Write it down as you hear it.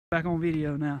Back on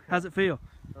video now. How's it feel?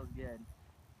 Feels good.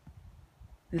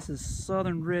 This is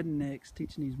Southern Rednecks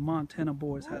teaching these Montana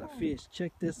boys how to fish.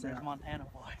 Check this out. Montana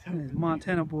boys. There's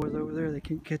Montana boys over there that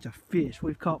can catch a fish.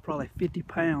 We've caught probably 50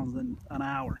 pounds in an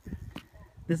hour.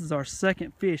 This is our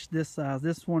second fish this size.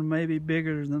 This one may be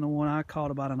bigger than the one I caught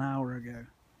about an hour ago.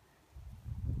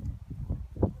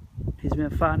 He's been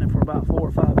fighting it for about 4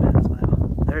 or 5 minutes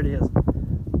now. There it is. I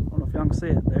don't know if y'all can see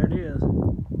it. There it is.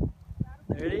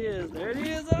 There it is. There it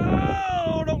is.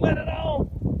 Oh, don't let it off.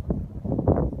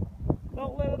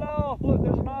 Don't let it off. Look,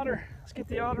 there's an otter. Let's get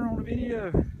the otter on the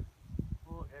video.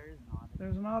 Oh, there is an otter.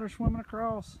 There's an otter swimming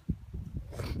across.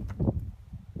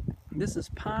 This is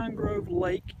Pine Grove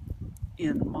Lake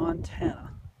in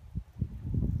Montana.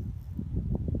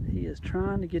 He is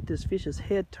trying to get this fish's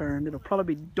head turned. It'll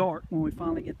probably be dark when we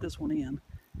finally get this one in.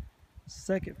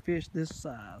 Second fish this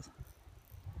size.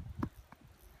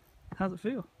 How's it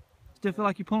feel? Still feel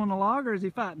like you're pulling a log, or is he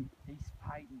fighting? He's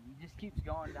fighting. He just keeps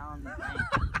going down the bank.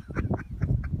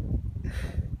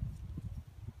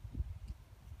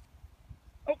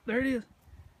 Oh, there it is.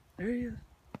 There he is.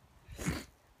 There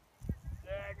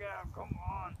you go. Come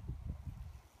on.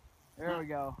 There we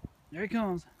go. There he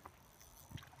comes.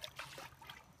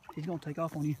 He's gonna take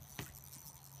off on you.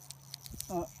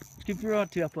 Keep your rod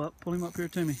tip up. Pull him up here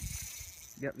to me.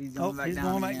 Yep, he's going back he's down.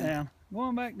 Going back down.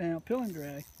 Going back down. Pill and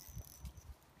drag.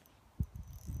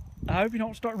 I hope you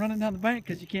don't start running down the bank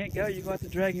because you can't go. You're going to have to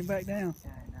drag him back down.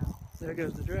 Yeah, I know. There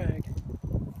goes the drag.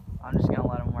 I'm just going to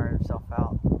let him wear himself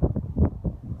out.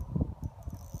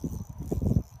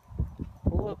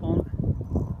 Pull up on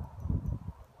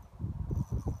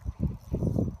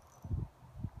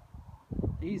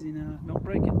it. Easy now. Don't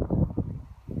break it.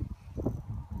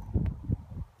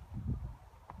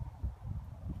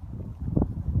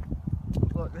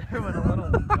 Look, there went a little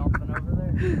jumping over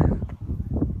there.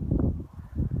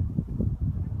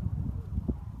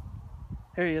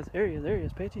 There he is. There he is. There he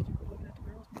is. Pay attention. We're looking at the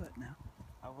girl's butt now.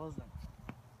 I wasn't.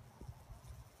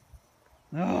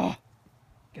 Oh,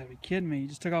 gotta be kidding me. He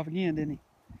just took off again, didn't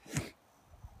he?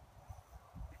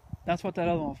 That's what that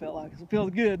other one felt like. It feels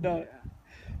good, don't it? Yeah.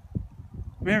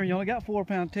 Remember, you only got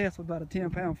 4-pound test with about a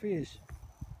 10-pound fish.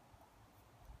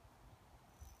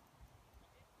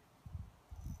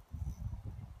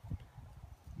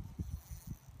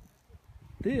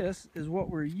 This is what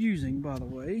we're using, by the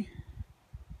way.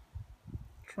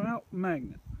 Trout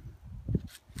magnet. The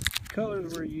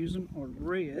colors we're using are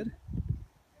red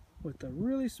with a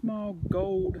really small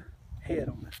gold head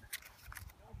on it.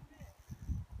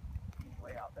 He's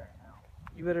way out there now.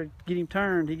 You better get him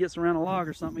turned. He gets around a log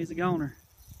or something, he's a goner.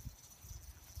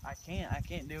 I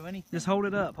can't do anything. Just hold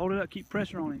it up. Hold it up. Keep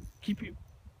pressure on him. Keep you.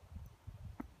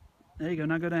 There you go.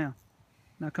 Now go down.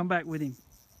 Now come back with him.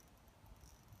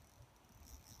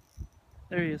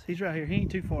 There he is. He's right here. He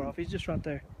ain't too far off. He's just right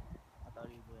there. I thought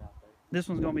he was way out there. This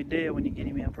one's going to be dead when you get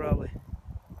him in, probably.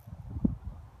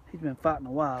 He's been fighting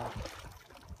a while.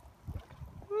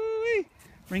 Woo-wee.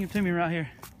 Bring him to me right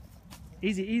here.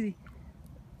 Easy, easy.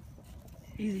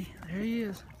 Easy. There he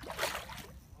is.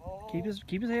 Keep his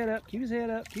head up. Keep his head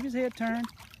up. Keep his head turned.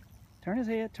 Turn his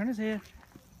head. Turn his head.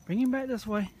 Bring him back this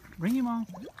way. Bring him on.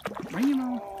 Bring him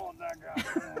on. Oh, that guy.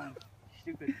 Come on.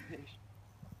 Stupid fish.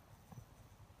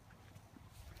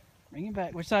 Bring him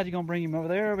back. Which side you gonna bring him? Over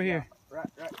there or over here? Right.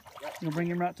 You gonna bring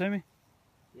him right to me?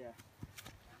 Yeah.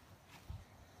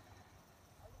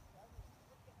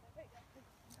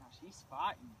 Gosh, he's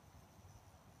fighting.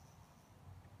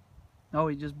 Oh,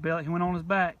 he just he went on his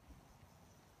back.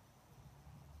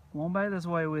 Come on back this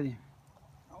way with him.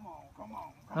 Come on.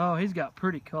 Oh, he's got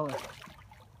pretty color.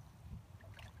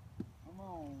 Come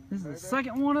on. This is the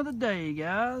second one of the day,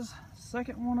 guys.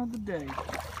 Second one of the day.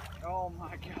 Oh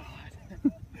my God.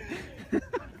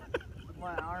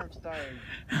 My arm started.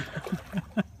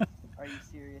 Are you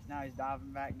serious? Now he's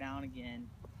diving back down again.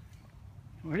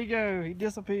 Where'd he go? He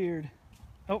disappeared.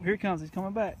 Oh, here he comes. He's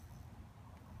coming back.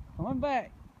 Coming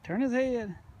back. Turn his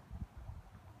head.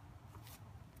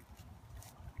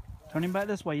 Turn him back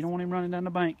this way. You don't want him running down the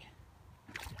bank.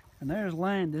 And there's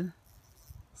Landon.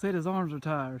 Said his arms are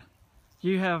tired.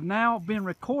 You have now been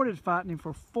recorded fighting him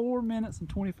for 4 minutes and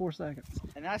 24 seconds.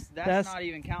 And that's not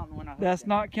even counting when I hooked That's him.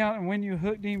 not counting when you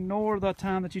hooked him, nor the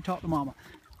time that you talked to Mama.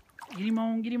 Get him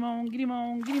on, get him on, get him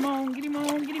on, get him on, get him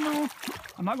on, get him on.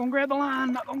 I'm not gonna grab the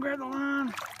line, not gonna grab the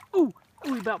line. Ooh,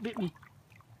 he about bit me.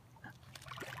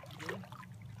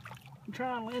 I'm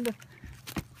trying, Linda.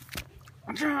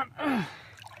 I'm trying.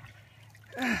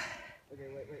 Okay,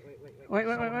 wait. Wait.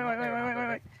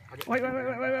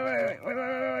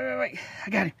 I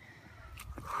got him.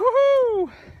 Woohoo!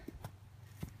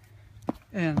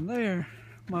 And there,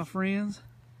 my friends,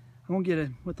 gonna get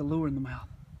him with the lure in the mouth.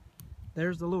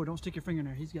 There's the lure. Don't stick your finger in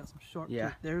there. He's got some sharp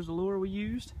teeth. There's the lure we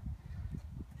used.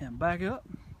 And back up.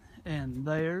 And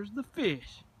there's the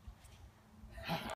fish.